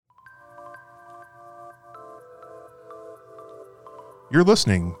You're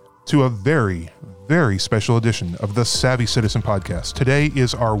listening to a very, very special edition of the Savvy Citizen Podcast. Today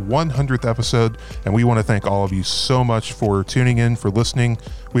is our 100th episode, and we want to thank all of you so much for tuning in, for listening.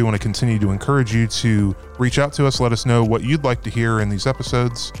 We want to continue to encourage you to reach out to us, let us know what you'd like to hear in these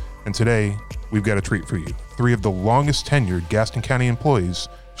episodes. And today, we've got a treat for you. 3 of the longest tenured Gaston County employees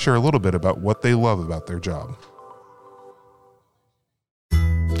share a little bit about what they love about their job.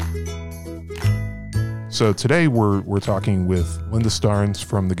 So today we're talking with Linda Starnes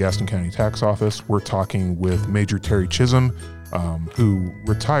from the Gaston County Tax Office. We're talking with Major Terry Chisholm, who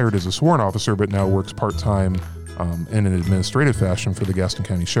retired as a sworn officer but now works part-time in an administrative fashion for the Gaston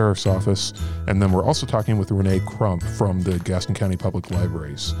County Sheriff's Office. And then we're also talking with Renee Crump from the Gaston County Public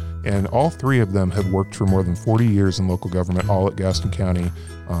Libraries. And all 3 of them have worked for more than 40 years in local government, all at Gaston County.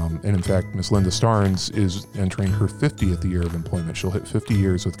 And in fact, Miss Linda Starnes is entering her 50th year of employment. She'll hit 50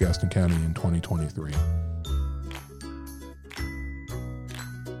 years with Gaston County in 2023.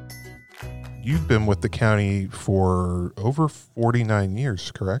 You've been with the county for over 49 years,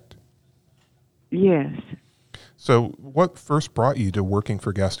 correct? Yes. So what first brought you to working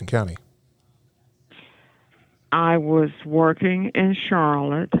for Gaston County? I was working in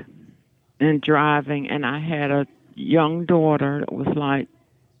Charlotte and driving, and I had a young daughter that was like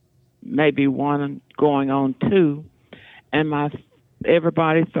maybe 1 going on 2, and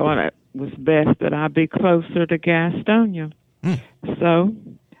everybody thought it was best that I be closer to Gastonia. So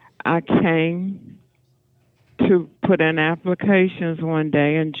I came to put in applications one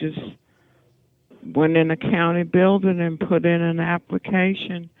day and just went in a county building and put in an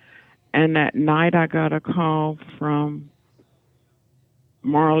application. And that night I got a call from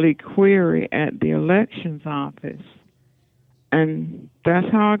Marley Query at the elections office. And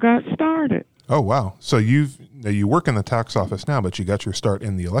that's how I got started. Oh, wow. So you work in the tax office now, but you got your start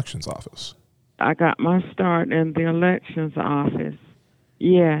in the elections office. I got my start in the elections office.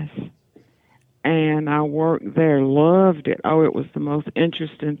 Yes. And I worked there, loved it. Oh, it was the most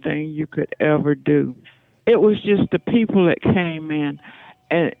interesting thing you could ever do. It was just the people that came in.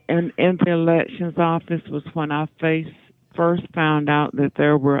 And in the elections office was when I first found out that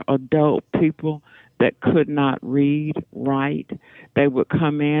there were adult people that could not read, write. They would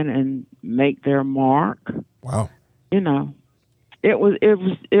come in and make their mark. Wow. You know, it was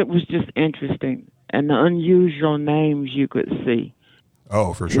just interesting. And the unusual names you could see.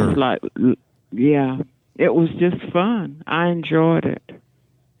 Oh, for sure. Yeah, it was just fun. I enjoyed it.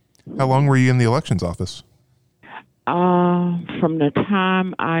 How long were you in the elections office? From the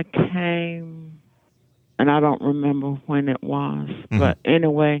time I came, and I don't remember when it was, but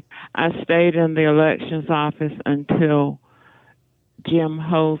anyway, I stayed in the elections office until Jim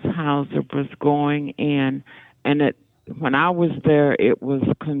Holzhauser was going in, and when I was there, it was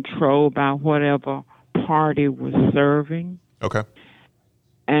controlled by whatever party was serving. Okay.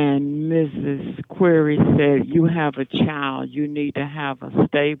 And Mrs. Query said, you have a child. You need to have a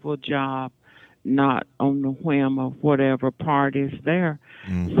stable job, not on the whim of whatever party is there.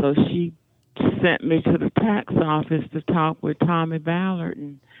 So she sent me to the tax office to talk with Tommy Ballard,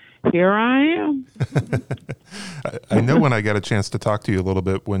 and here I am. I know when I got a chance to talk to you a little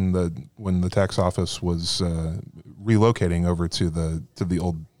bit when the tax office was relocating over to the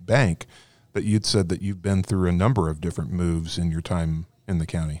old bank, that you'd said that you've been through a number of different moves in your time in the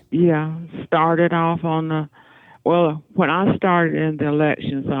county. Yeah, started off when I started in the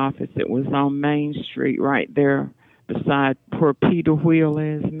elections office, it was on Main Street right there beside where Peter Wheel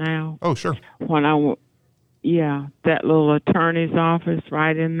is now. Oh, sure. That little attorney's office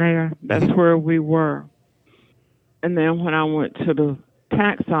right in there, that's where we were. And then when I went to the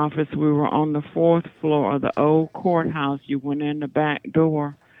tax office, we were on the 4th floor of the old courthouse. You went in the back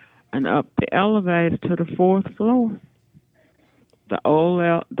door and up the elevator to the 4th floor. The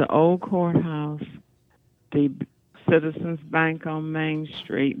old courthouse, the Citizens Bank on Main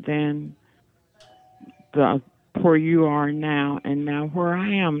Street, then where you are now, and now where I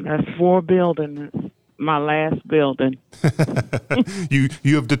am. That's 4 buildings. It's my last building.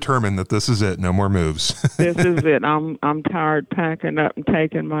 You have determined that this is it. No more moves. This is it. I'm tired packing up and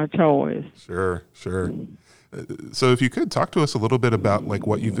taking my toys. Sure. So if you could talk to us a little bit about like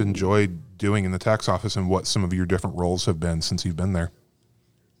what you've enjoyed doing in the tax office and what some of your different roles have been since you've been there.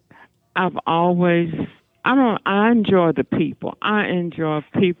 I enjoy the people. I enjoy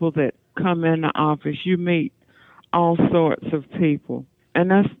people that come in the office. You meet all sorts of people, and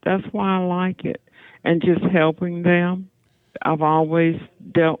that's why I like it. And just helping them. I've always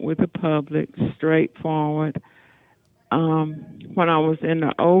dealt with the public, straightforward. When I was in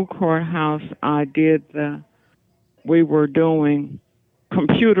the old courthouse, we were doing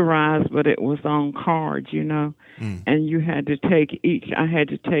computerized, but it was on cards, and you had to I had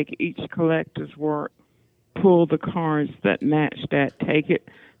to take each collector's work, pull the cards that matched that, take it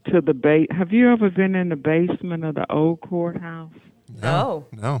to the base. Have you ever been in the basement of the old courthouse? No.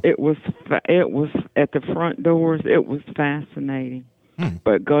 It was at the front doors. It was fascinating.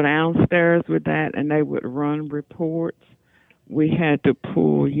 But go downstairs with that, and they would run reports. We had to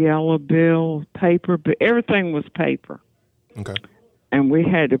pull yellow bill, paper, but everything was paper. Okay. And we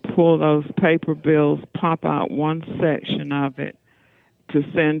had to pull those paper bills, pop out one section of it to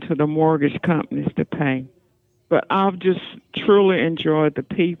send to the mortgage companies to pay. But I've just truly enjoyed the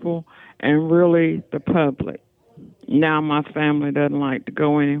people and really the public. Now my family doesn't like to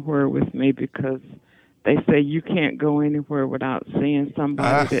go anywhere with me because they say you can't go anywhere without seeing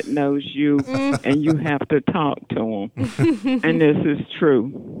somebody that knows you, and you have to talk to them. And this is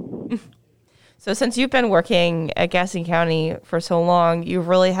true. So since you've been working at Gaston County for so long, you've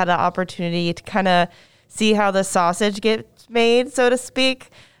really had an opportunity to kind of see how the sausage gets made, so to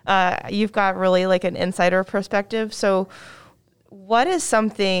speak. You've got really like an insider perspective. So what is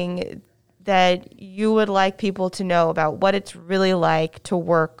something that you would like people to know about what it's really like to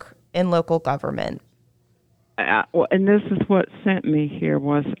work in local government? And this is what sent me here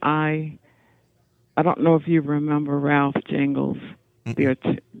was I don't know if you remember Ralph Jingles, the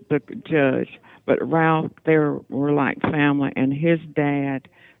judge, but Ralph, they were like family, and his dad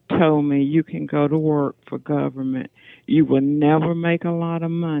told me you can go to work for government. You will never make a lot of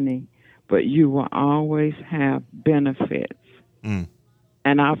money, but you will always have benefits. And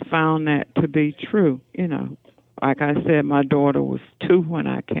I found that to be true. Like I said, my daughter was 2 when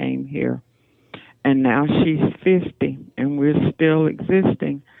I came here, and now she's 50, and we're still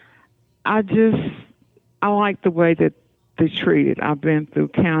existing. I like the way that they treated. I've been through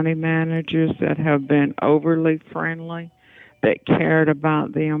county managers that have been overly friendly, that cared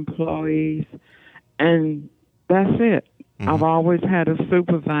about the employees, and that's it. I've always had a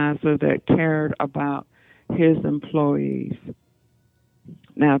supervisor that cared about his employees.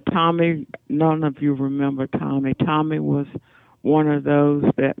 Now, Tommy, none of you remember Tommy. Tommy was one of those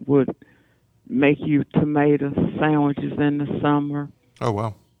that would make you tomato sandwiches in the summer. Oh,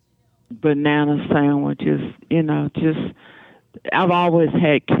 wow. Banana sandwiches, I've always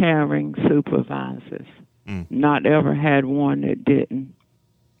had caring supervisors. Not ever had one that didn't.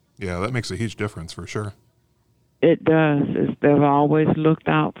 Yeah, that makes a huge difference for sure. It does. They've always looked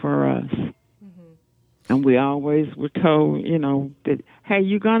out for us. And we always were told, that, hey,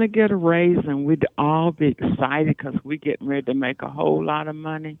 you're going to get a raise, and we'd all be excited because we're getting ready to make a whole lot of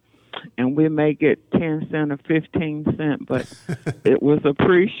money. And we may get 10 cents or 15 cents, but it was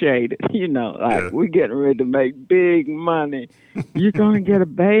appreciated, we're getting ready to make big money. You're going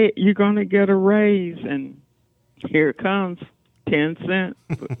to get a raise, and here it comes, 10 cents,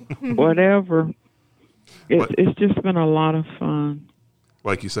 whatever. It's just been a lot of fun.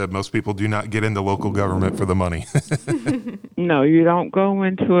 Like you said, most people do not get into local government for the money. No, you don't go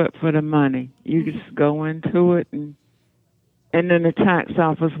into it for the money. You just go into it, and in the tax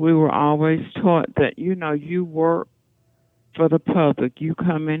office, we were always taught that, you work for the public. You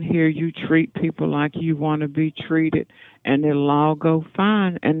come in here, you treat people like you want to be treated, and it'll all go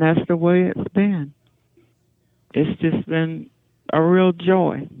fine. And that's the way it's been. It's just been a real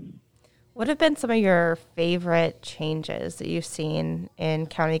joy. What have been some of your favorite changes that you've seen in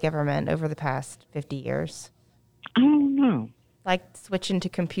county government over the past 50 years? I don't know. Like switching to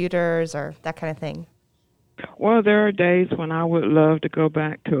computers or that kind of thing? Well, there are days when I would love to go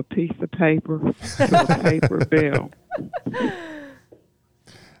back to a piece of paper, to a paper bill.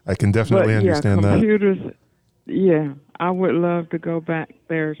 I can definitely understand computers, that. Yeah, I would love to go back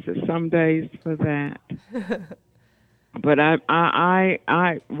there to some days for that. But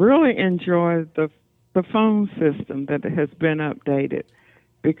I really enjoy the phone system that has been updated,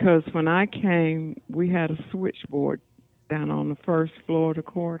 because when I came, we had a switchboard down on the first floor of the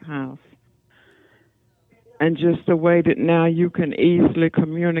courthouse. And just the way that now you can easily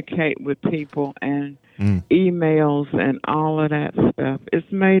communicate with people and emails and all of that stuff,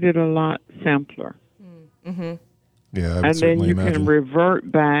 it's made it a lot simpler. Mm-hmm. Yeah, I would and then you imagine. Can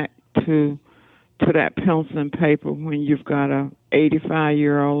revert back to that pencil and paper when you've got a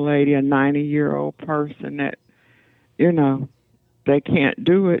 85-year-old lady, a 90-year-old person that, they can't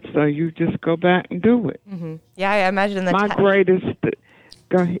do it, so you just go back and do it. Mm-hmm. Yeah, I imagine my greatest.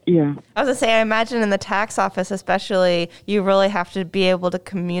 Go ahead, yeah. I was gonna say, I imagine in the tax office, especially, you really have to be able to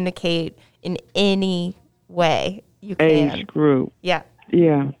communicate in any way you can. Age group. Yeah.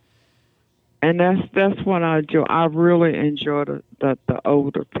 Yeah. And that's what I enjoy. I really enjoy the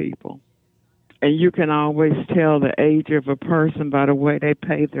older people. And you can always tell the age of a person by the way they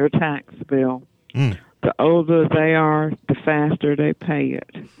pay their tax bill. Mm. The older they are, the faster they pay it.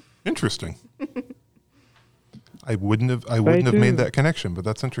 Interesting. I wouldn't have made that connection, but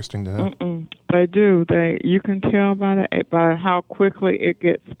that's interesting to know. They do. You can tell by how quickly it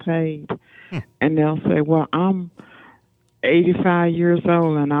gets paid. And they'll say, "Well, I'm 85 years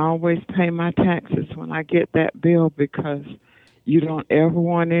old, and I always pay my taxes when I get that bill because you don't ever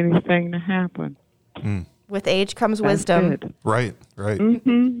want anything to happen." With age comes wisdom. Right. They're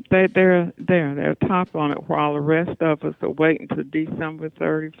top on it, while the rest of us are waiting until December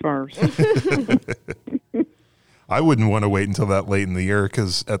 31st. I wouldn't want to wait until that late in the year,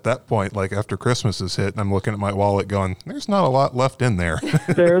 because at that point, like after Christmas is hit, and I'm looking at my wallet going, there's not a lot left in there.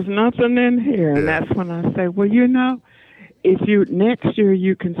 There's nothing in here. And that's when I say, well, if next year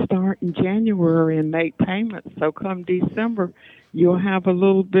you can start in January and make payments, so come December, you'll have a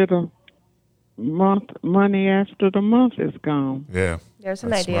little bit of money after the month is gone. Yeah. There's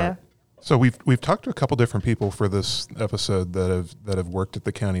an idea. Smart. So we've talked to a couple different people for this episode that have worked at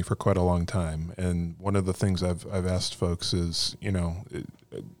the county for quite a long time, and one of the things I've asked folks is,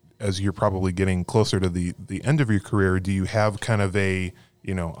 as you're probably getting closer to the end of your career, do you have kind of a,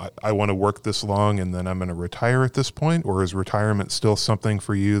 I want to work this long and then I'm going to retire at this point, or is retirement still something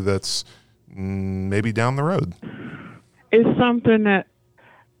for you that's maybe down the road? It's something that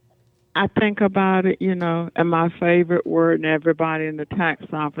I think about it, and my favorite word, and everybody in the tax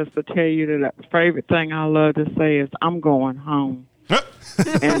office will tell you that the favorite thing I love to say is, I'm going home.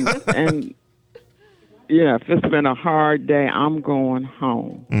 and if it's been a hard day, I'm going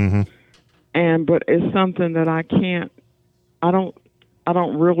home. Mm-hmm. But it's something that I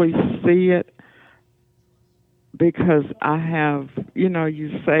don't really see it, because I have, you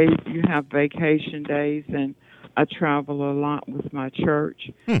save, you have vacation days, and I travel a lot with my church,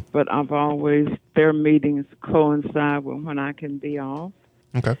 but their meetings coincide with when I can be off.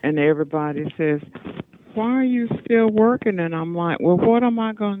 Okay. And everybody says, why are you still working? And I'm like, well, what am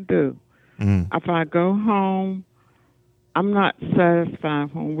I going to do? If I go home, I'm not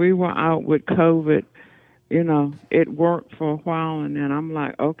satisfied. When we were out with COVID, it worked for a while, and then I'm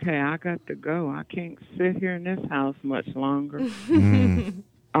like, okay, I got to go. I can't sit here in this house much longer.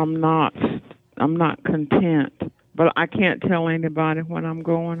 I'm not content, but I can't tell anybody when I'm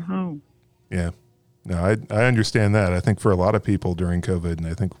going home. Yeah. No, I understand that. I think for a lot of people during COVID, and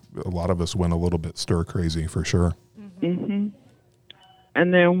I think a lot of us went a little bit stir crazy for sure. Mm-hmm.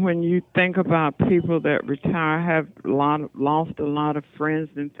 And then when you think about people that retire, have lost a lot of friends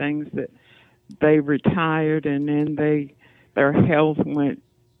and things that they retired, and then their health went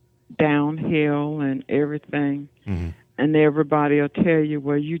downhill and everything. Mm-hmm. And everybody will tell you,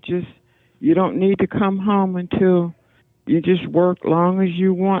 well, you don't need to come home until you just work long as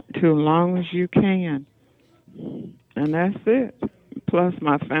you want to, long as you can. And that's it. Plus,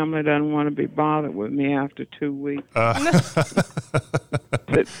 my family doesn't want to be bothered with me after 2 weeks.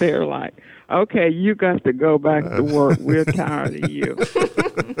 They're like, okay, you got to go back to work. We're tired of you.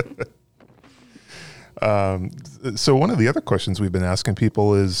 So one of the other questions we've been asking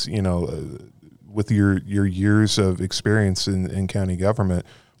people is, with your years of experience in county government,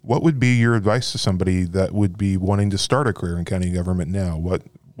 what would be your advice to somebody that would be wanting to start a career in county government now? What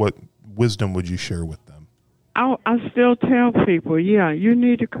wisdom would you share with them? I still tell people, you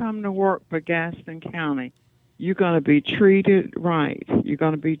need to come to work for Gaston County. You're going to be treated right. You're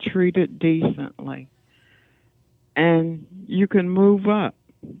going to be treated decently. And you can move up.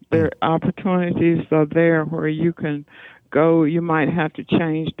 There opportunities are there where you can go. You might have to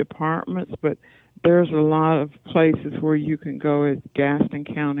change departments, but there's a lot of places where you can go at Gaston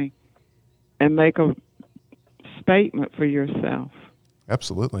County and make a statement for yourself.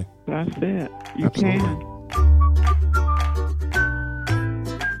 Absolutely. That's it. You Absolutely. can.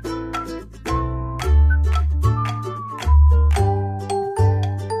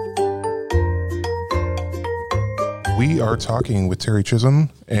 We are talking with Terry Chisholm,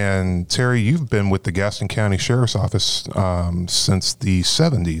 and Terry, you've been with the Gaston County Sheriff's Office since the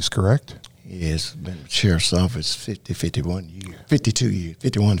 70s, correct? Yes, been with Sheriff's Office 51 years, 52 years,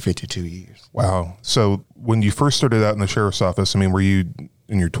 51 to 52 years. Wow. So when you first started out in the Sheriff's Office, were you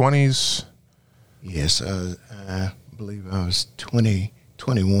in your 20s? Yes, I believe I was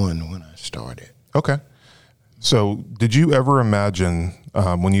 21 when I started. Okay. So did you ever imagine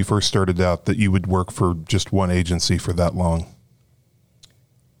when you first started out that you would work for just one agency for that long?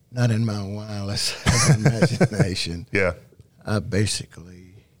 Not in my wildest imagination. Yeah. I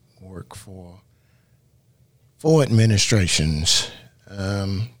basically work for 4 administrations.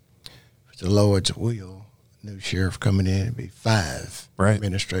 With the Lord's will, new sheriff coming in, it'd be 5 Right.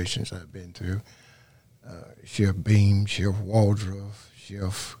 administrations I've been through. Sheriff Beam, Sheriff Waldrop,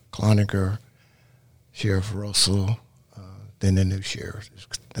 Sheriff Cloninger, Sheriff Russell, then the new sheriff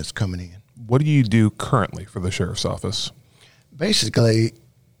that's coming in. What do you do currently for the sheriff's office? Basically,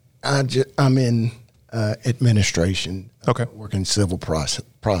 I'm in administration, Okay. working civil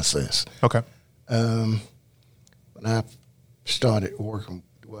process. Okay. When I started working,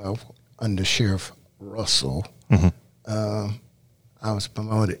 under Sheriff Russell, I was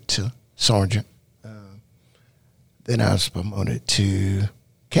promoted to sergeant. Then I was promoted to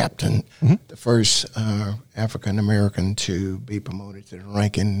captain, the first African American to be promoted to the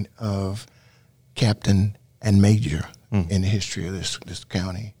ranking of captain and major in the history of this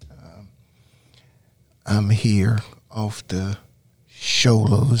county. I'm here off the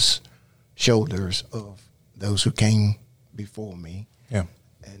shoulders of those who came before me. Yeah.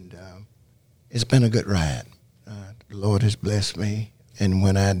 And it's been a good ride. The Lord has blessed me. And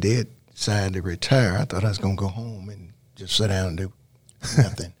when I did decide to retire, I thought I was going to go home and just sit down and do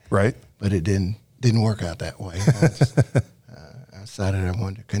nothing. Right. But it didn't work out that way. I decided I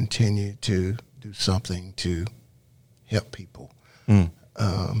wanted to continue to do something to help people.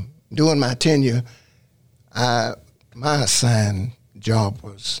 During my tenure, my assigned job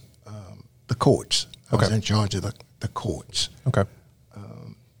was the courts. I was in charge of the courts. Okay.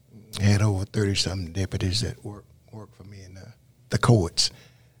 I had over 30-something deputies that work for me in the courts.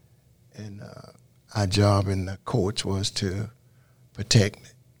 And our job in the courts was to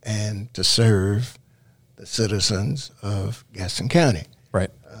protect and to serve the citizens of Gaston County.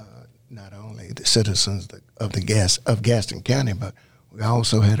 Right. Not only the citizens of Gaston County, but we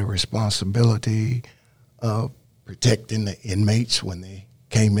also had a responsibility of protecting the inmates when they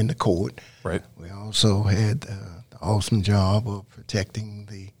came into court. Right. We also had the awesome job of protecting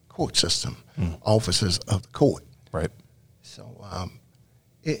the court system, officers of the court. Right. So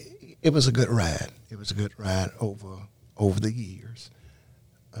it was a good ride. It was a good ride over the years.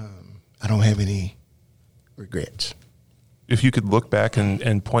 I don't have any regrets. If you could look back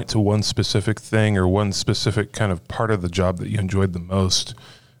and point to one specific thing or one specific kind of part of the job that you enjoyed the most,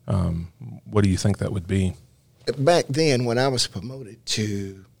 what do you think that would be? Back then, when I was promoted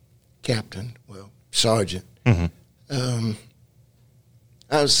to sergeant, I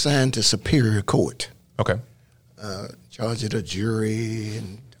was assigned to Superior Court. Okay. Charge of the jury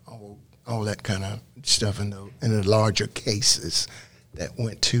and all that kind of stuff in the larger cases that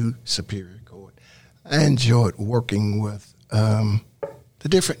went to Superior Court. I enjoyed working with the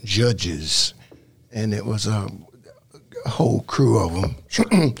different judges, and it was a whole crew of them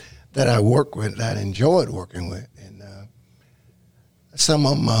that I worked with, that I enjoyed working with. And some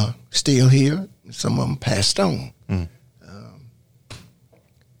of them are still here, some of them passed on.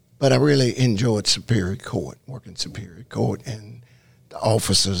 But I really enjoyed Superior Court, working Superior Court, and the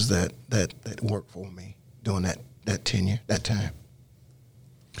officers that worked for me during that tenure, that time.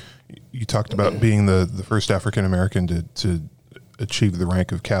 You talked about being the first African American to achieve the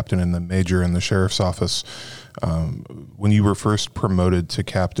rank of captain and the major in the sheriff's office. When you were first promoted to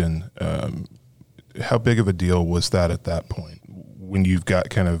captain, how big of a deal was that at that point? When you've got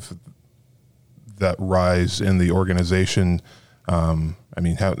kind of that rise in the organization,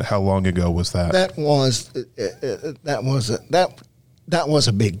 how long ago was that? That was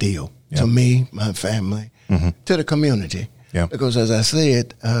a big deal to me, my family, to the community. Yeah. Because as I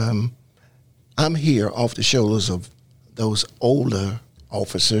said, I'm here off the shoulders of those older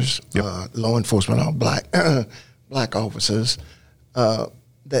officers, law enforcement, all black officers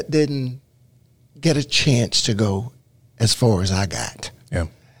that didn't get a chance to go as far as I got. Yeah.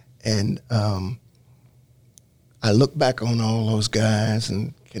 And I look back on all those guys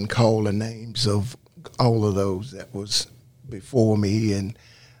and can call the names of all of those that was before me, and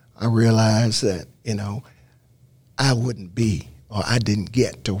I realized that, I wouldn't be, or I didn't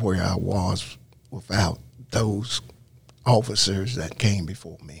get to where I was without those officers that came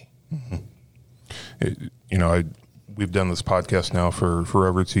before me. We've done this podcast now for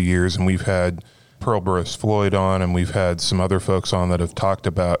over 2 years, and we've had Pearl Burris Floyd on, and we've had some other folks on that have talked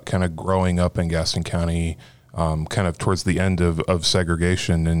about kind of growing up in Gaston County, kind of towards the end of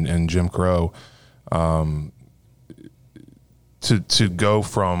segregation and Jim Crow. To go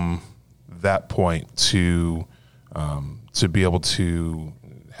from that point to be able to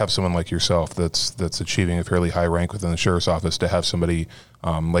have someone like yourself that's achieving a fairly high rank within the sheriff's office, to have somebody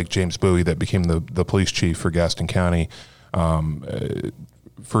like James Bowie that became the police chief for Gaston County.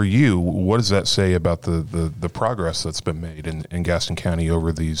 For you, what does that say about the progress that's been made in Gaston County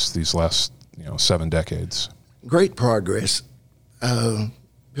over these last 7 decades? Great progress.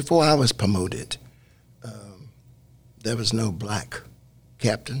 Before I was promoted, there was no black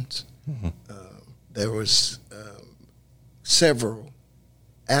captains. There was several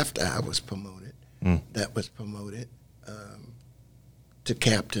after I was promoted that was promoted to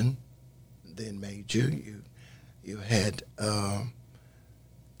captain, then major. You had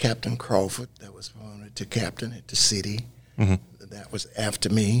Captain Crawford that was promoted to captain at the city. That was after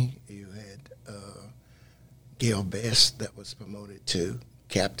me. You had Gail Best that was promoted to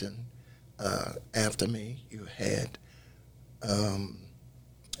captain after me. You had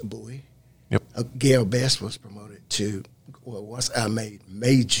Bowie. Yep. Gail Best was promoted to, well, once I made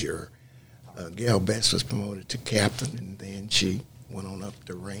major, Gail Best was promoted to captain, and then she went on up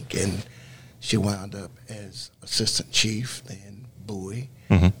the rank, and she wound up as assistant chief. Then Bowie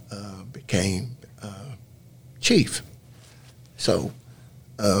became chief. So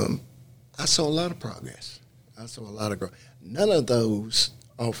I saw a lot of progress. I saw a lot of growth. None of those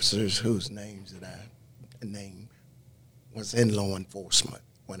officers whose names that I named was in law enforcement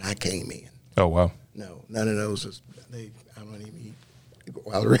when I came in. Oh, wow. No, none of those was,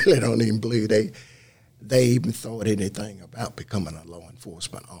 I really don't even believe they even thought anything about becoming a law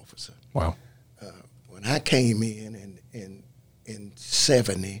enforcement officer. Wow. When I came in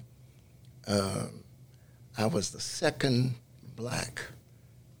 70, I was the second black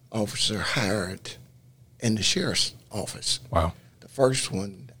officer hired in the sheriff's office. Wow. The first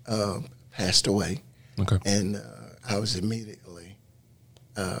one passed away, Okay. and I was immediately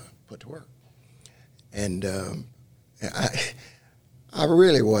put to work. And I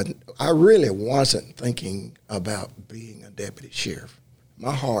really wasn't thinking about being a deputy sheriff.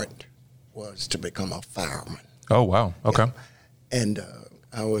 My heart was to become a fireman. Oh, wow. Okay. Yeah. And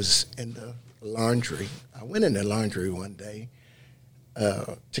I was in the laundry. I went in the laundry one day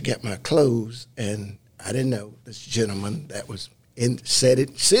to get my clothes, and I didn't know this gentleman that was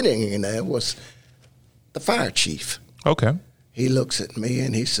sitting in there was the fire chief. Okay. He looks at me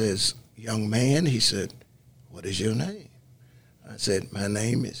and he says, "Young man," he said, "what is your name?" I said, "My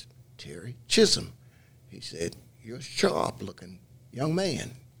name is Terry Chisholm." He said, "You're a sharp-looking young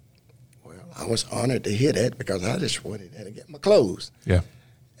man." Well, I was honored to hear that because I just wanted to get my clothes. Yeah.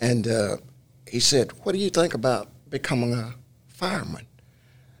 And he said, "What do you think about becoming a fireman?"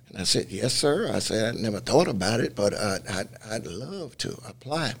 And I said, "Yes, sir." I said, "I never thought about it, but I'd love to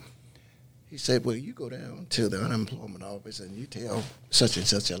apply." He said, "Well, you go down to the unemployment office and you tell such and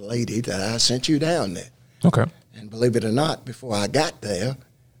such a lady that I sent you down there." Okay. And believe it or not, before I got there,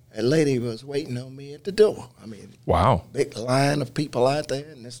 a lady was waiting on me at the door. I mean, Wow. big line of people out there,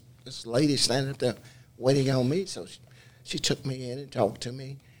 and this lady standing up there waiting on me. So she took me in and talked to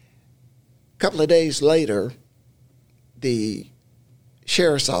me. A couple of days later, the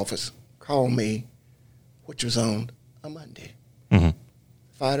sheriff's office called me, which was on a Monday. Mm-hmm.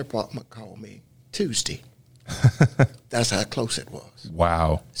 Fire department called me Tuesday. That's how close it was.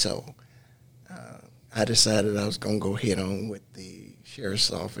 Wow. So I decided I was going to go head on with the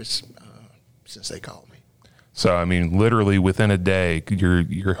sheriff's office since they called me. So, I mean, literally within a day,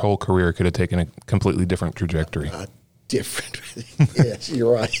 your whole career could have taken a completely different trajectory. Different. Yes,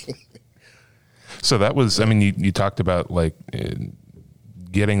 you're right. So that was, I mean, you talked about like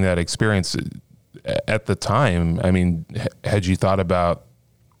getting that experience at the time. I mean, had you thought about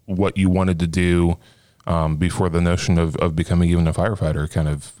what you wanted to do before the notion of becoming even a firefighter kind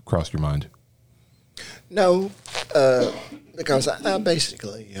of crossed your mind? No, because I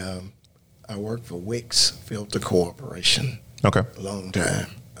basically, I worked for Wicks Filter Corporation. Okay. A long time.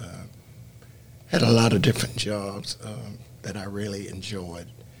 Had a lot of different jobs that I really enjoyed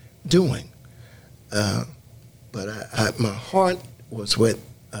doing. But my heart was with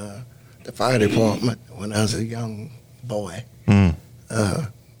the fire department when I was a young boy.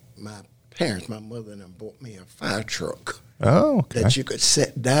 My mother and them bought me a fire truck. Oh, okay. That you could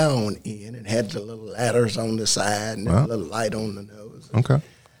sit down in and had the little ladders on the side and a little light on the nose. Okay.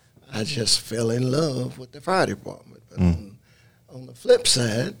 I just fell in love with the fire department. But on the flip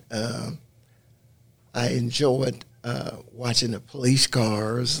side, I enjoyed watching the police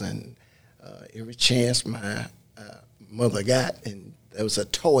cars, and every chance my mother got, and there was a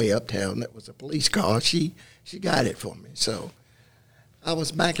toy uptown that was a police car, she got it for me. So I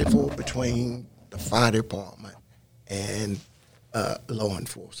was back and forth between the fire department and law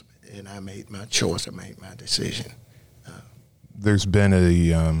enforcement, and I made my choice. I made my decision. There's been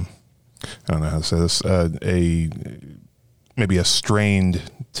I don't know how to say this, maybe a strained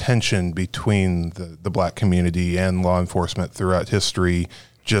tension between the black community and law enforcement throughout history,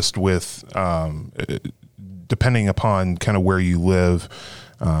 just with depending upon kind of where you live,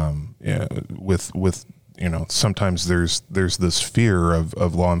 with sometimes there's this fear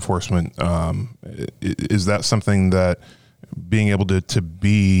of law enforcement. Is that something that being able to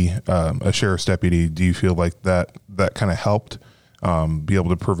be a sheriff's deputy, do you feel like that kind of helped be able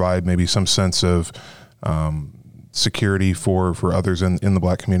to provide maybe some sense of security for others in the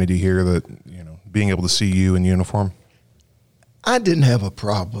Black community here, that being able to see you in uniform? I didn't have a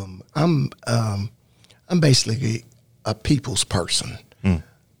problem. I'm basically a people's person.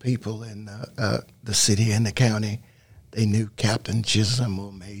 People in the city and the county, they knew Captain Chisholm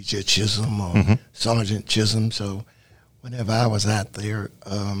or Major Chisholm or Sergeant Chisholm. So whenever I was out there,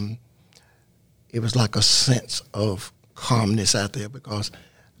 it was like a sense of calmness out there, because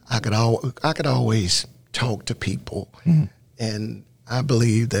I could always talk to people, and I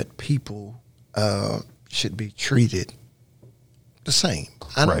believe that people should be treated the same.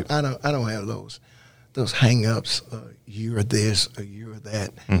 I don't have those hang-ups. You are this or you are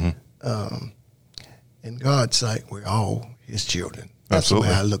that. In God's sight, we're all His children. Absolutely.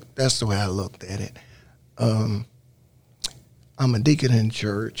 That's the way I looked at it. I'm a deacon in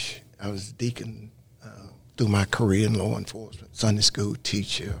church. I was a deacon through my career in law enforcement, Sunday school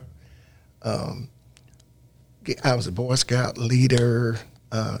teacher. I was a Boy Scout leader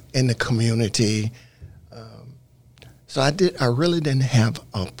in the community. So I really didn't have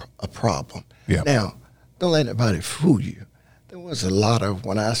a problem. Yeah. Now, don't let anybody fool you. There was a lot of,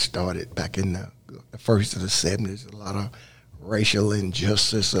 when I started back in the first of the 70s, a lot of racial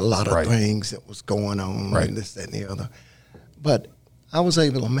injustice, a lot of things that was going on, and this, that, and the other. But I was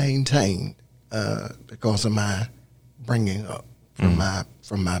able to maintain because of my bringing up from my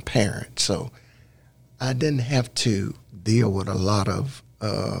parents. So I didn't have to deal with a lot of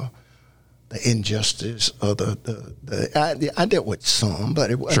the injustice or I dealt with some, but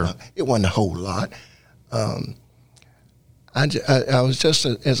it wasn't a whole lot. I was just,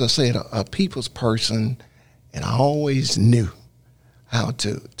 as I said, a people's person, and I always knew how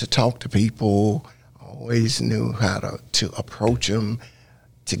to talk to people. I always knew how to approach them.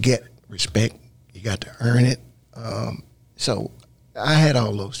 To get respect, you got to earn it. So I had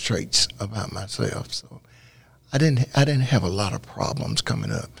all those traits about myself. So I didn't have a lot of problems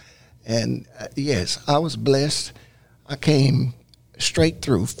coming up. And yes, I was blessed. I came straight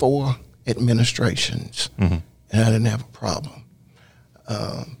through 4 administrations, and I didn't have a problem.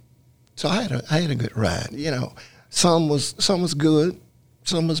 So I had a good ride. Some was good,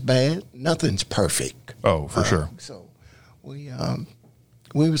 some was bad. Nothing's perfect. Oh, for sure. So we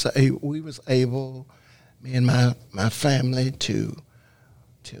was able, me and my family, to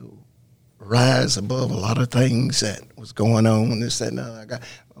rise above a lot of things that was going on. This, that, and the other. I got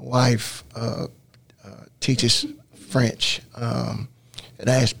my wife teaches French at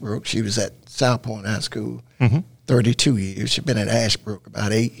Ashbrook. She was at South Point High School 32 years. She's been at Ashbrook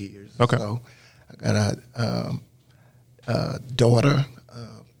about 8 years. Okay. So I got a daughter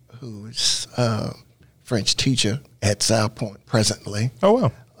who's a French teacher at South Point presently. Oh,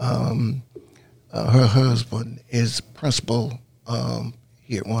 wow. Her husband is principal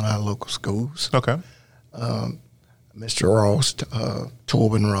here at one of our local schools. Okay. Mr. Ross,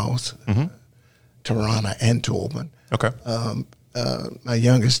 Torben Ross, Tarana and Torben. Okay. My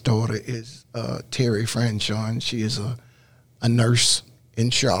youngest daughter is Terry Franchon. She is a nurse in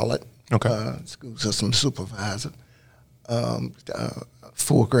Charlotte. Okay. School system supervisor.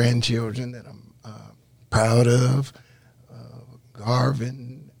 4 grandchildren that I'm proud of.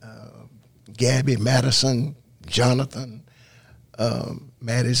 Garvin, Gabby, Madison, Jonathan.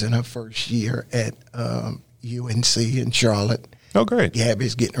 Maddie's in her first year at UNC in Charlotte. Oh, great.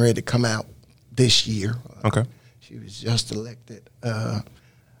 Gabby's getting ready to come out this year. Okay. She was just elected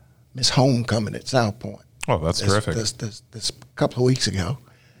Miss Homecoming at South Point. Oh, that's terrific. This couple of weeks ago.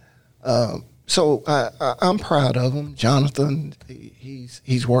 So I'm proud of him. Jonathan,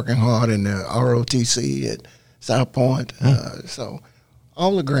 he's working hard in the ROTC at South Point. So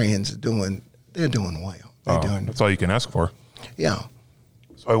all the grands they're doing well. That's all you can ask for. Yeah.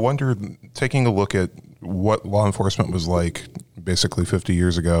 So I wonder, taking a look at what law enforcement was like basically 50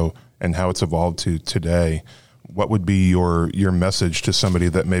 years ago and how it's evolved to today, what would be your message to somebody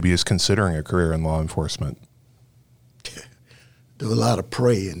that maybe is considering a career in law enforcement? Do a lot of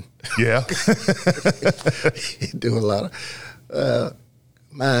praying. Yeah. Do a lot of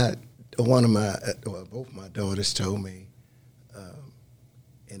both my daughters told me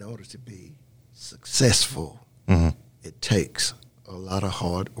in order to be successful, it takes a lot of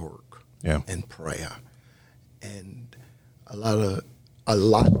hard work and prayer, and a lot of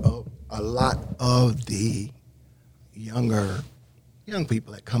the young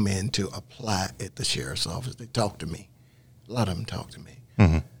people that come in to apply at the sheriff's office, they talk to me. A lot of them talk to me.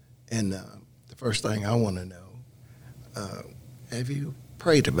 And the first thing I want to know, have you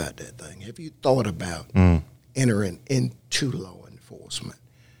prayed about that thing? Have you thought about entering into law enforcement?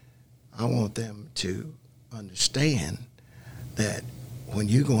 I want them to understand that when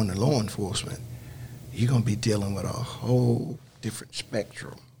you go into law enforcement, you're going to be dealing with a whole different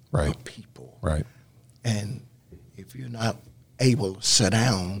spectrum of people. Right. And if you're not able to sit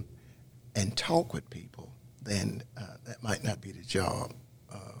down and talk with people, then that might not be the job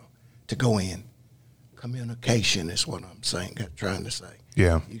to go in. Communication is what I'm trying to say.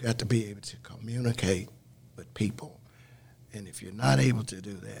 Yeah. You got to be able to communicate with people. And if you're not able to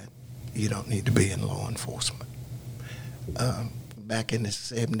do that, you don't need to be in law enforcement. Back in the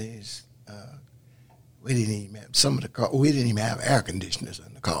 70s, we didn't even have air conditioners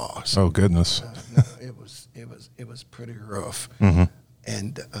in the cars. Oh goodness. No, it was pretty rough.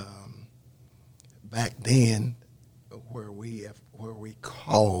 And back then, where we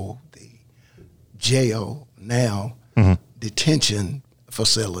call the jail now detention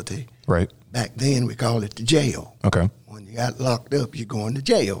facility. Right. Back then, we called it the jail. Okay. When you got locked up, you're going to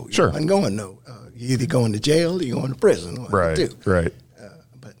jail. Sure. You wasn't going you're either going to jail or you're going to prison. Right. Right.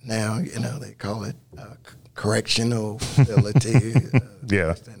 But now, they call it correctional facility.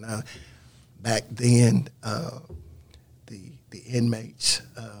 Yeah. Back then, the inmates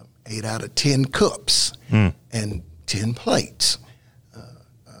ate out of 10 cups and 10 plates.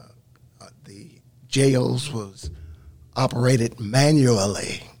 The jails was operated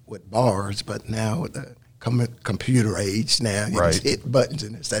manually with bars, but now with the computer age, now you just hit buttons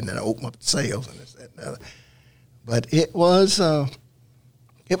and it's and open up the cells and it's that and other. But it was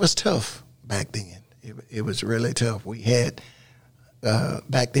tough back then. It was really tough. We had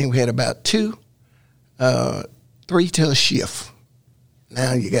back then we had about 3 to a shift.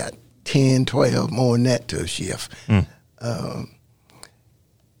 Now you got 10, 12 more than that to a shift.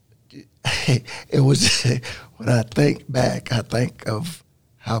 It was when I think back, I think of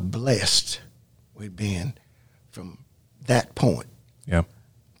how blessed we've been from that point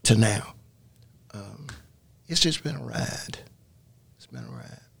to now. It's just been a ride. It's been a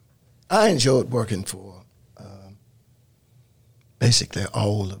ride. I enjoyed working for basically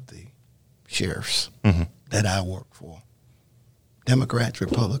all of the sheriffs that I worked for. Democrats,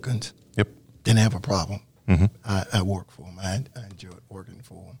 Republicans, didn't have a problem. I worked for them. I enjoyed working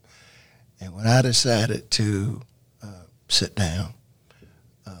for them. And when I decided to sit down,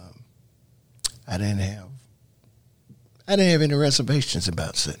 I didn't have any reservations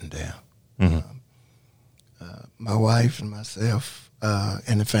about sitting down. My wife and myself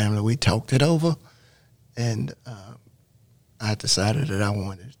and the family, we talked it over, and I decided that I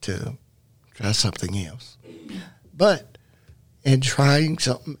wanted to try something else. But in trying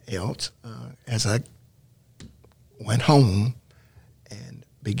something else, as I went home and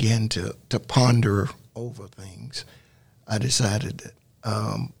began to ponder over things, I decided that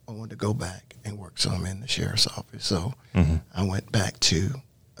I wanted to go back and work some in the sheriff's office. So I went back to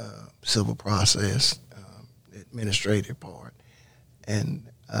civil process, administrative part, and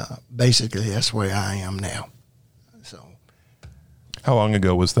basically that's where I am now. So, how long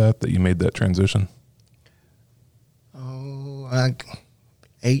ago was that you made that transition?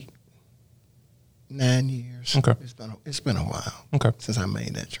 8, 9 years. Okay. It's been a while. Okay. Since I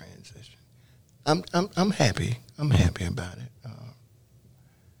made that transition. I'm happy. I'm happy about it.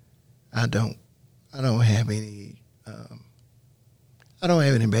 I don't have any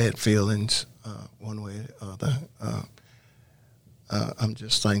bad feelings one way or the other. I'm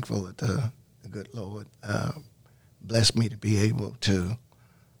just thankful that the good Lord blessed me to be able to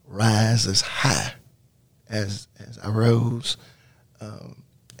rise as high as I rose,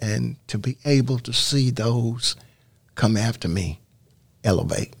 and to be able to see those come after me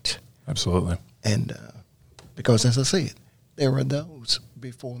elevate. Absolutely. And because, as I said, there are those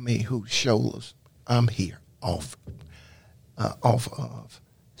before me whose shoulders I'm here off of.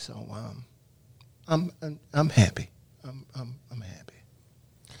 So I'm happy. I'm happy.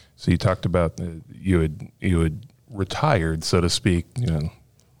 So you talked about you had retired, so to speak.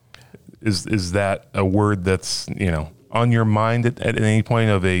 Is that a word that's on your mind at any point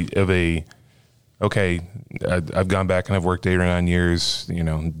of a okay, I've gone back and I've worked 8 or 9 years,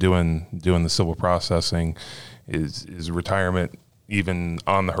 doing the civil processing. Is retirement even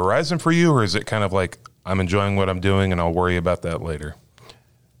on the horizon for you, or is it kind of like I'm enjoying what I'm doing and I'll worry about that later?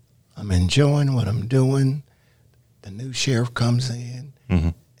 I'm enjoying what I'm doing. The new sheriff comes in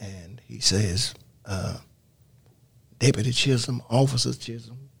and he says, Deputy Chisholm, Officer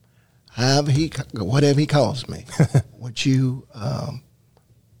Chisholm, whatever he calls me, would you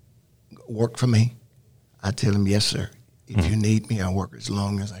work for me? I tell him, yes, sir. If you need me, I'll work as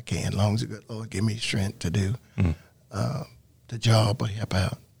long as I can. As long as the good Lord give me strength to do the job or help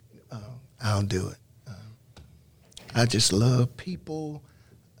out, I'll do it. I just love people.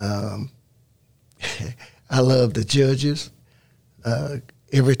 I love the judges.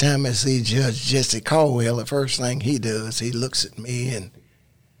 Every time I see Judge Jesse Caldwell, the first thing he does, he looks at me and,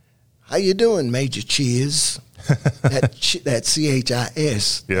 "How you doing, Major Chiz?" that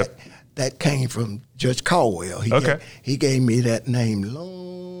CHIS. Yep. That came from Judge Caldwell. He gave me that name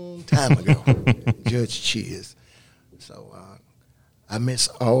long time ago, Judge Chiz. So I miss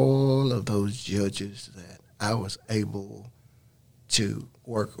all of those judges that I was able to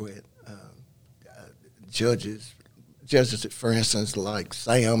work with. Judges, for instance, like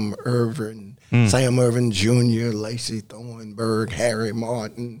Sam Irvin Jr., Lacey Thornburg, Harry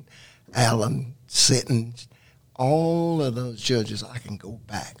Martin, Alan Sittons, all of those judges, I can go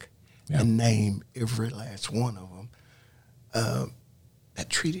back and name every last one of them that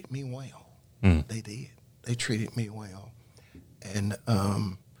treated me well. They did. They treated me well. And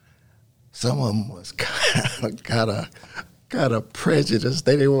some of them was kind of prejudiced.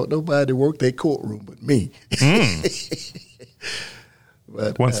 They didn't want nobody to work their courtroom but me.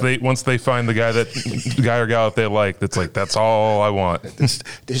 But once they find the guy or gal that they like, that's all I want.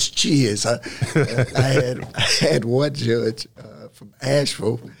 This Chiz. I had one judge from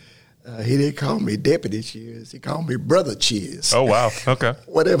Asheville. He didn't call me Deputy Chiz. He called me Brother Chiz. Oh wow. Okay.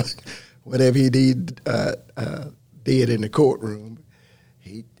 Whatever he did in the courtroom,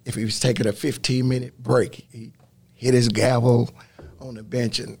 if he was taking a 15-minute break, he hit his gavel on the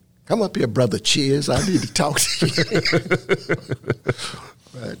bench and, "Come up here, Brother Chiz. I need to talk to you."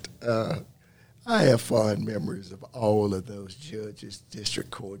 But I have fond memories of all of those judges,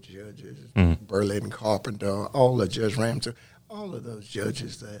 district court judges, Berlin Carpenter, all of Judge Ramsey, all of those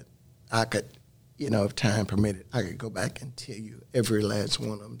judges that I could, if time permitted, I could go back and tell you every last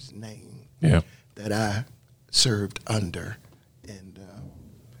one of them's name that I served under. And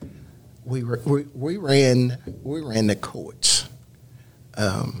we ran the courts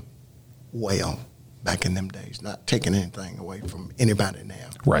well back in them days. Not taking anything away from anybody now.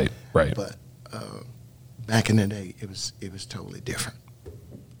 Right. But back in the day, it was totally different.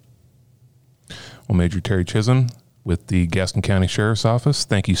 Well, Major Terry Chisholm with the Gaston County Sheriff's Office,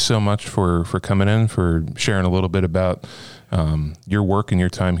 thank you so much for coming in, for sharing a little bit about your work and your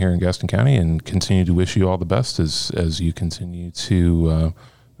time here in Gaston County, and continue to wish you all the best as you continue to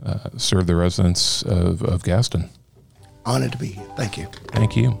serve the residents of Gaston. Honored to be here. Thank you.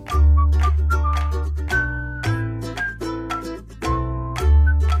 Thank you.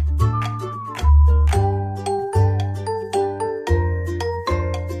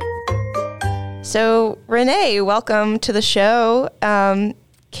 So, Renee, welcome to the show.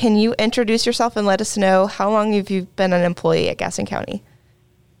 Can you introduce yourself and let us know how long have you been an employee at Gaston County?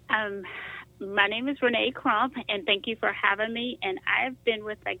 My name is Renee Crump, and thank you for having me. And I've been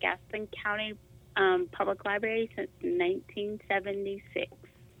with the Gaston County Public Library since 1976.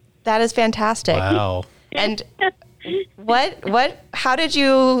 That is fantastic. Wow. And how did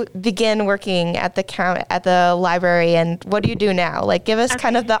you begin working at the library, and what do you do now? Like, give us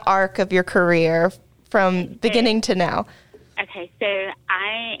kind of the arc of your career from beginning to now. Okay, so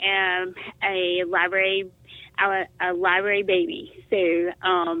I am a library baby. So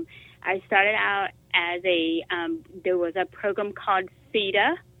I started out as there was a program called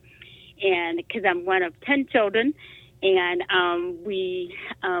CETA, and because I'm one of 10 children, and we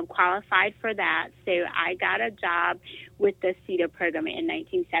qualified for that. So I got a job with the CETA program in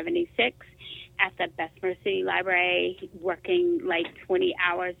 1976 at the Bessemer City Library, working like 20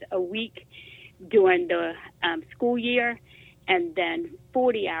 hours a week during the school year, and then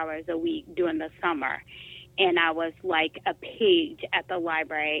 40 hours a week during the summer. And I was like a page at the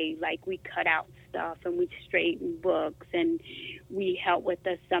library. Like, we cut out stuff and we straightened books, and we helped with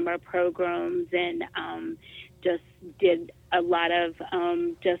the summer programs, and just did a lot of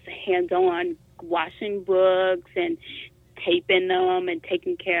just hands-on washing books and taping them and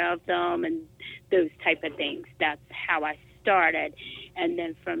taking care of them and those type of things. That's how I started. And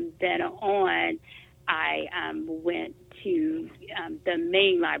then from then on, I went to the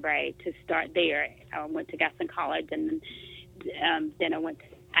main library to start there. I went to Gaston College, and then I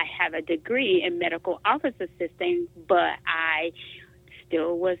have a degree in medical office assisting, but I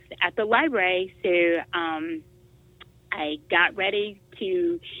still was at the library. So I got ready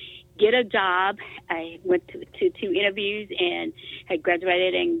to get a job. I went to 2 interviews and had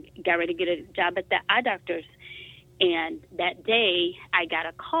graduated and got ready to get a job at the eye doctors. And that day, I got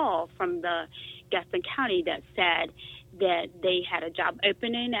a call from the Gaston County that said that they had a job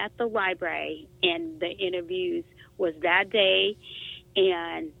opening at the library, and the interviews was that day,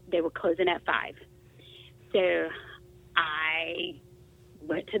 and they were closing at 5. So I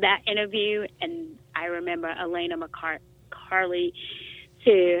went to that interview, and I remember Elena McCarley,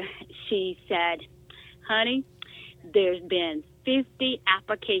 she said, honey, there's been 50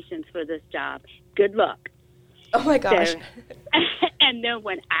 applications for this job. Good luck. Oh, my gosh. So, and then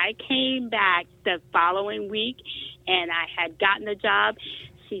when I came back the following week and I had gotten the job,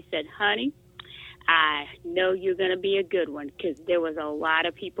 she said, honey, I know you're going to be a good one because there was a lot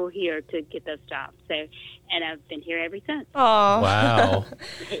of people here to get this job. So, and I've been here ever since. Oh, Wow.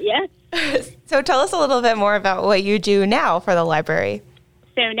 Yes. So tell us a little bit more about what you do now for the library.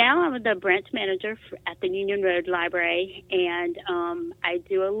 So now I'm the branch manager at the Union Road Library, and I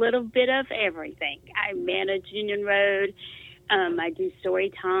do a little bit of everything. I manage Union Road. I do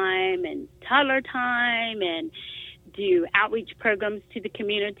story time and toddler time and do outreach programs to the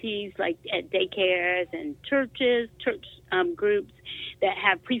communities, like at daycares and churches, church groups that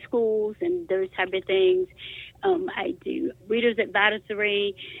have preschools and those type of things. I do readers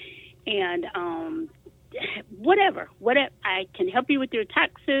advisory and whatever. I can help you with your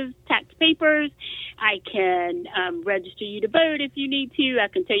taxes, tax papers. I can register you to vote if you need to. I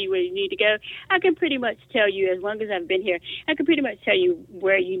can tell you where you need to go. I can pretty much tell you, as long as I've been here, I can pretty much tell you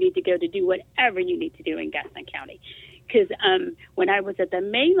where you need to go to do whatever you need to do in Gaston County. Because when I was at the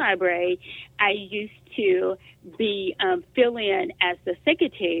main library, I used to be fill in as the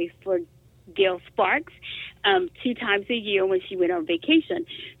secretary for Gail Sparks 2 times a year when she went on vacation.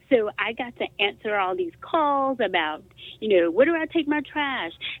 So I got to answer all these calls about, where do I take my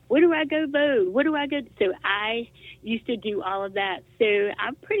trash? Where do I go vote? Where do I go? So I used to do all of that. So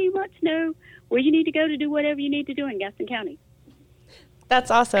I pretty much know where you need to go to do whatever you need to do in Gaston County. That's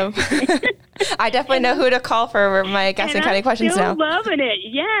awesome. I definitely know who to call for my Gaston County questions now. I'm still loving it,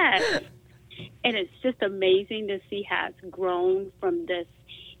 yes. And it's just amazing to see how it's grown from this,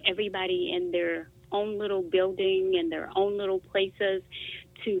 everybody in their own little building and their own little places,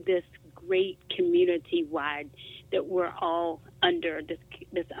 to this great community-wide that we're all under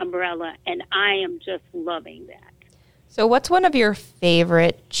this umbrella, and I am just loving that. So what's one of your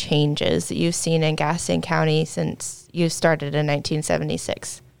favorite changes that you've seen in Gaston County since you started in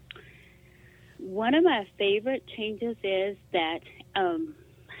 1976? One of my favorite changes is that,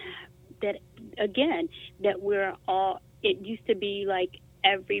 that we're all, it used to be like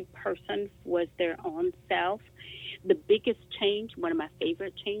every person was their own self. The biggest change, one of my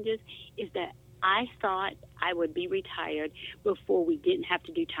favorite changes, is that I thought I would be retired before we didn't have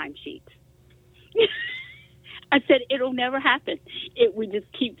to do timesheets. I said, it'll never happen. We just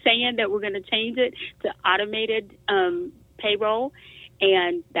keep saying that we're going to change it to automated payroll,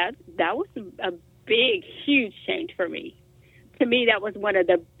 and that was a big, huge change for me. To me, that was one of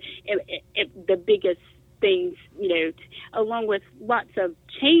the biggest things, along with lots of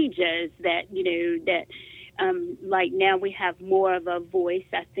changes that, like now we have more of a voice,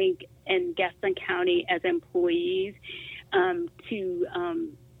 I think, in Gaston County as employees to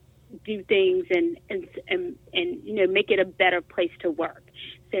do things and make it a better place to work.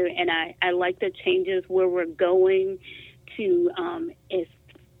 So, and I like the changes where we're going to as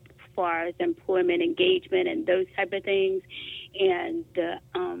far as employment engagement and those type of things, and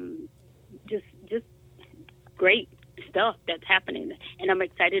just great stuff that's happening, and I'm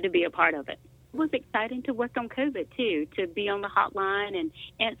excited to be a part of it. It was exciting to work on COVID, too, to be on the hotline and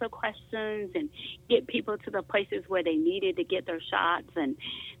answer questions and get people to the places where they needed to get their shots and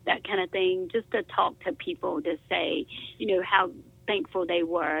that kind of thing, just to talk to people to say, how thankful they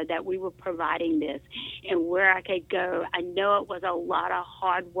were that we were providing this and where I could go. I know it was a lot of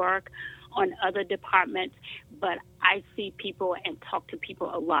hard work on other departments, but I see people and talk to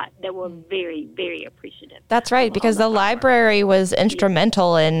people a lot that were very, very appreciative. That's right, because the library was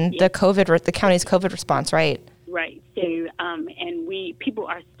instrumental in the county's COVID response, right? Right. So, and people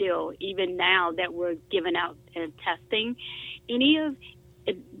are still, even now that we're giving out testing,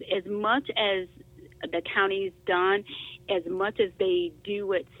 as much as the county's done, as much as they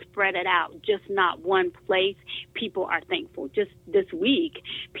do it, spread it out, just not one place, people are thankful. Just this week,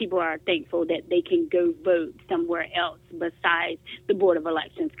 people are thankful that they can go vote somewhere else besides the Board of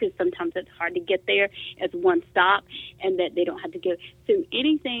Elections, because sometimes it's hard to get there as one stop and that they don't have to go. So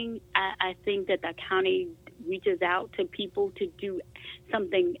anything, I think that the county reaches out to people to do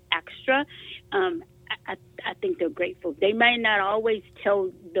something extra, I think they're grateful. They may not always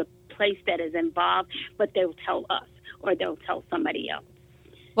tell the place that is involved, but they'll tell us or they'll tell somebody else.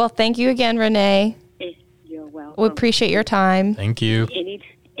 Well, thank you again, Renee. You're welcome. We appreciate your time. Thank you.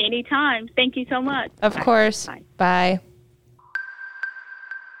 Anytime. Thank you so much. Of course. Bye. Bye.